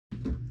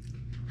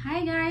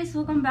Hi guys,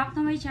 welcome back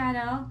to my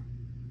channel.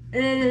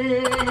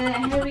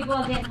 Here we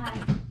go again.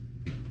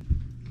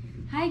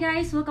 Hi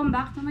guys, welcome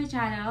back to my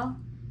channel.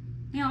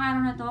 Ngayong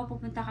araw na to,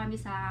 pupunta kami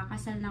sa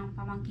kasal ng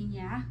pamangkin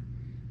niya,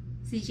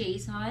 si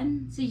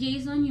Jayson. Si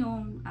Jayson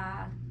yung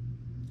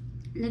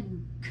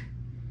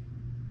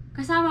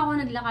kasama ko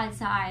naglakad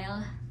sa aisle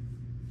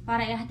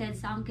para ihatid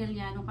sa uncle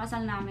niya nung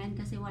kasal namin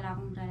kasi wala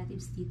akong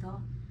relatives dito.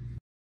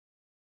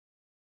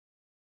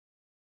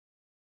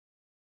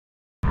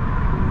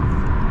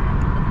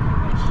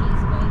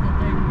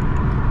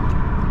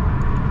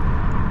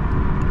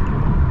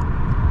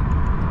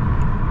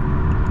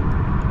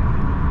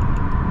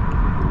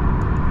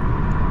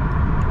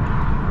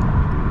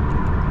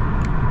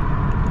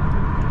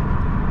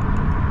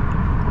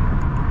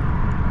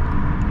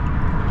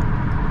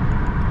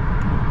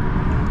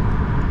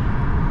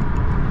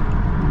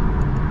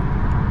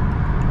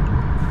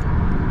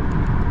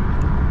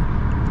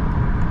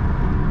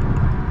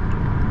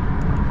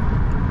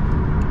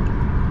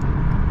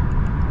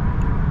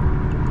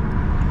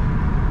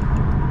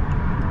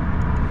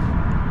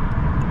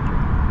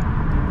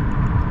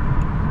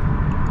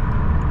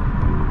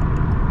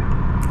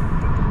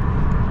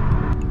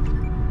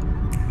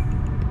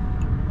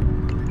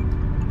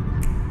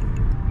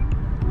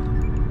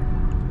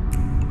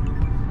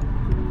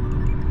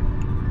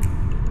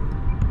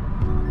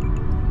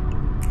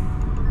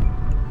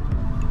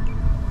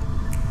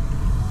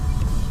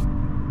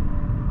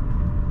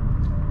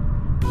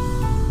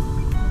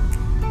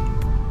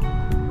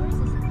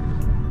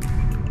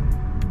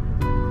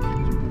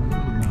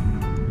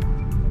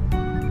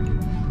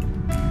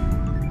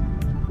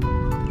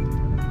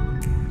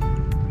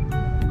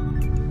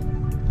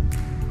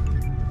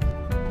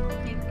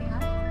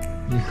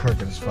 You're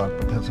crooked as fuck,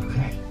 but that's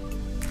okay.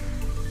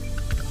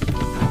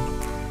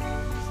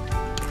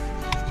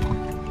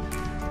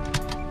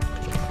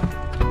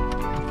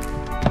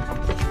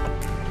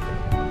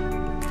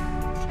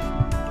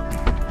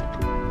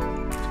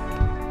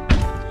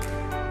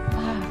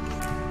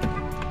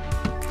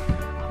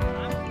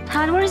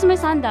 Han, where's my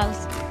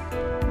sandals?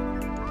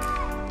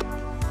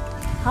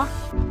 Huh?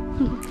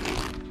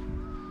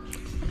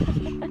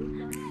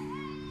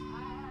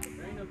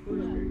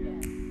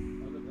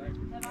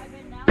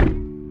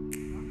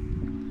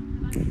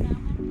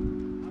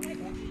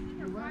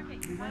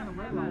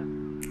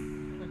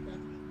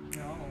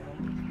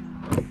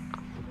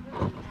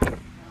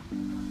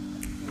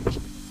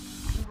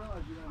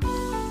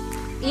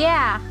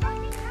 Yeah.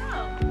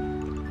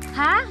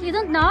 Huh? You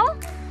don't know?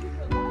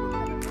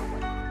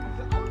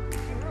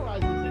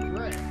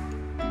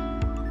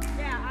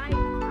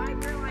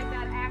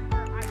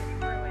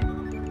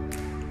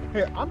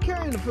 Here, I'm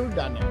carrying the food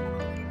down there.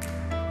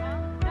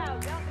 No,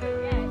 don't do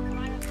it yet.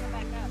 Why don't you go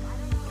back up?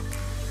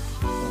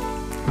 I don't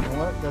know. You know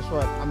what? Guess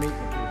what? I'm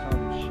eating this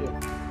hungry shit.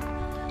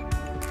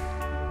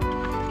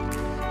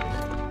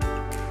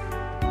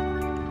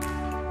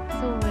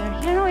 So we're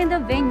here now in the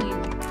venue.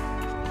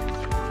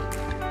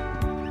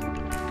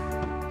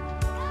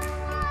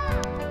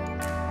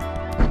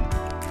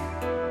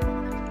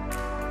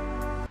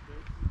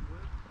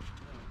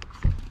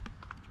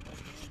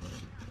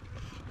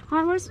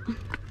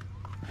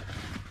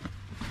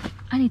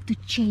 I need to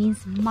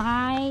change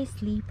my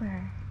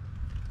sleeper.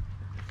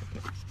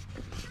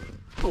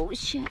 Oh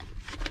shit.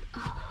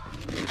 Oh.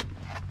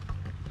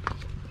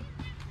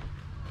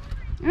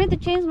 I need to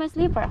change my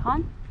sleeper,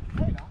 hon.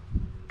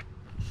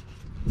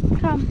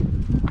 Come,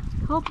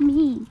 help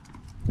me.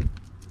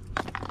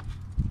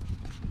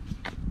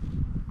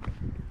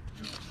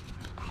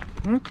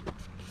 Hmm?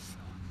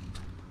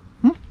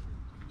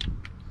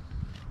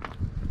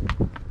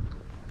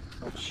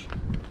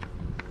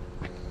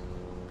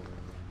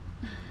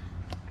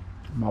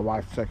 My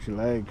wife's sexy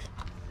legs.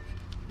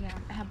 Yeah,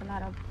 I have a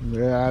lot of...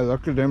 Yeah,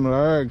 look at them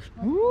legs.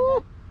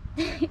 Woo!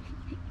 I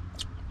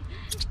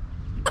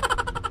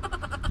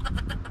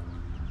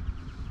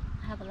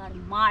have a lot of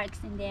marks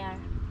in there.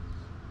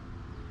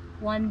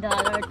 $1,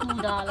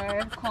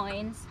 $2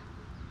 coins.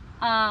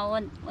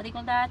 What do you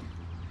call that?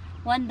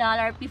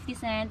 $1, 50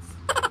 cents.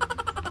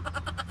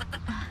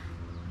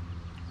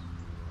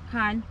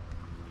 Han,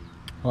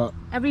 What?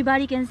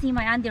 everybody can see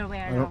my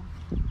underwear now.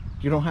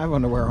 You don't have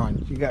underwear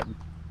on. You got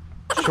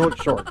short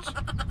shorts.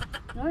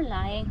 You're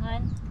lying,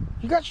 Han.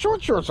 You got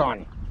short shorts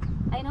on.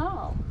 I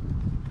know.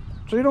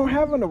 So you don't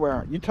have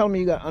underwear. You tell me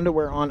you got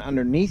underwear on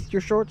underneath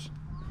your shorts?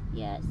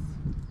 Yes.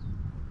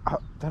 That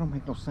don't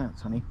make no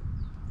sense, honey.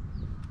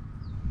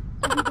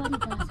 Everybody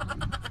does,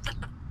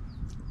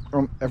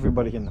 Han.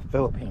 Everybody in the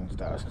Philippines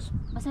does.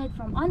 Aside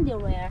from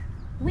underwear,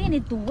 we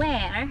need to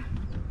wear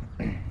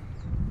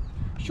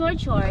short.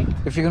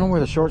 If you're gonna wear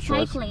the short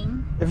shorts,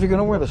 Cycling. if you're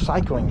gonna wear the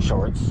cycling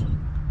shorts,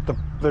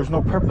 there's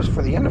no purpose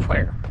for the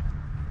underwear.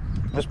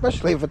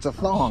 Especially if it's a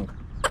thong.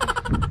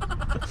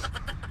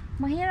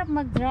 Mahirap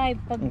mag-drive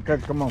pag Okay,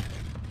 come on.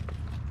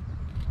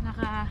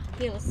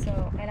 naka-heels, so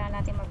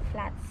kailangan natin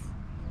mag-flats.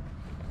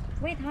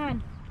 Wait,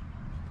 Han.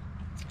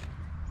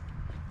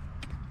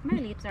 My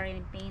lips are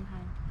in pain,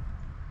 Han.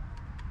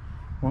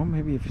 Well,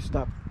 maybe if you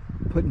stop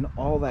putting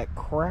all that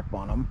crap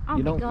on them. Oh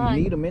You my don't God.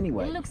 need them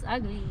anyway. It looks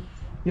ugly.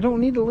 You don't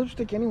need the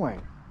lipstick anyway.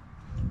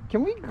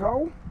 Can we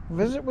go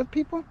visit with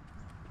people?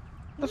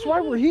 That's why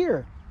we're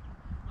here.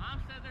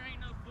 Mom said there ain't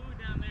no food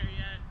down there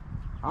yet.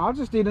 I'll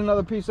just eat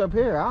another piece up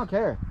here. I don't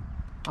care.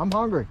 I'm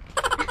hungry.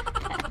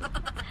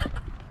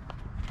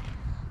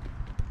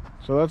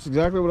 So that's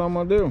exactly what I'm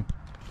gonna do.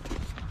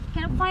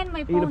 Can't find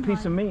my phone. Eat a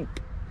piece of meat.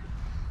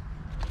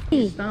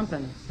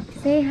 Stomping.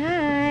 Say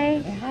hi.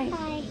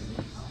 Hi.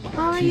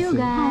 How are you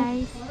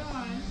guys?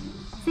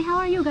 Say how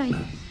are you guys?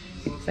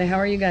 Say, how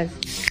are you guys?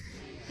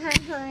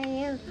 How are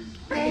you?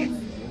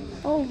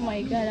 Oh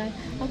my God,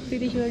 I'm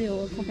pretty sure you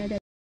will compare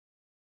that.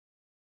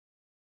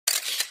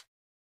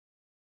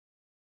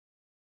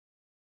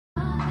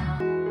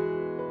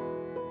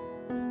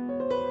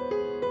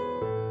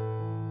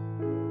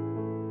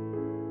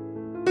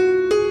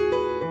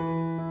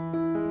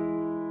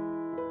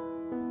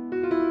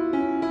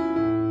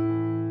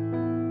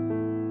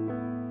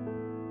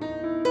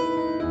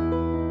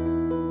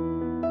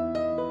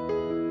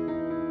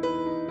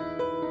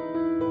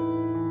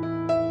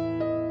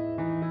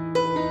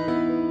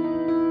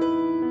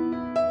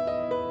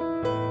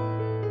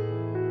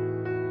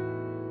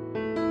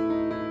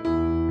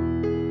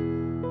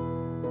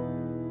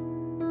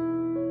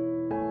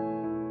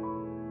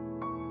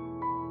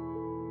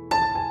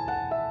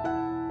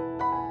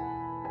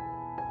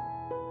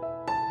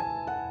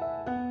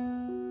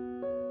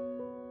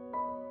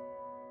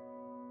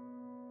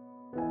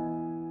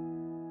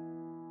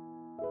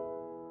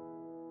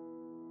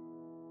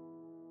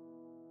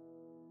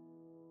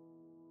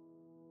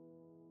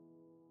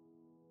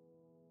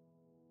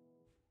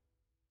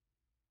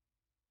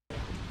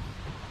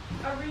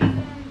 A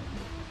reason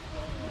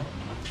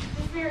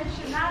this marriage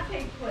should not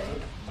take place,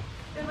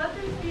 then let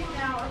them speak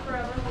now or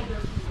forever hold their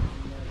peace.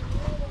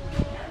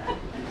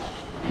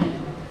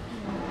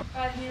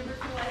 God,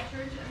 Universal Life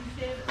Church in the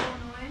state of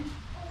Illinois,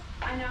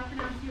 I now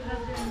pronounce you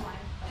husband and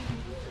wife.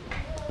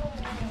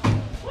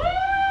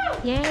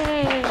 Woo!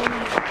 Yay!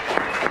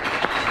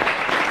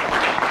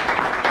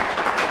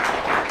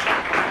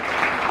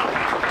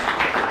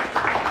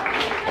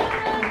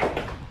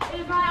 It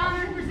is my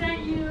honor to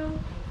present you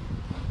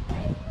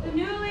the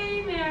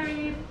newly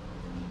married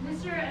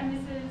Mr. and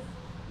Mrs.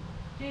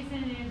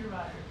 Jayson and Anja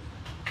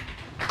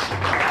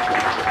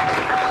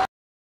Rogers.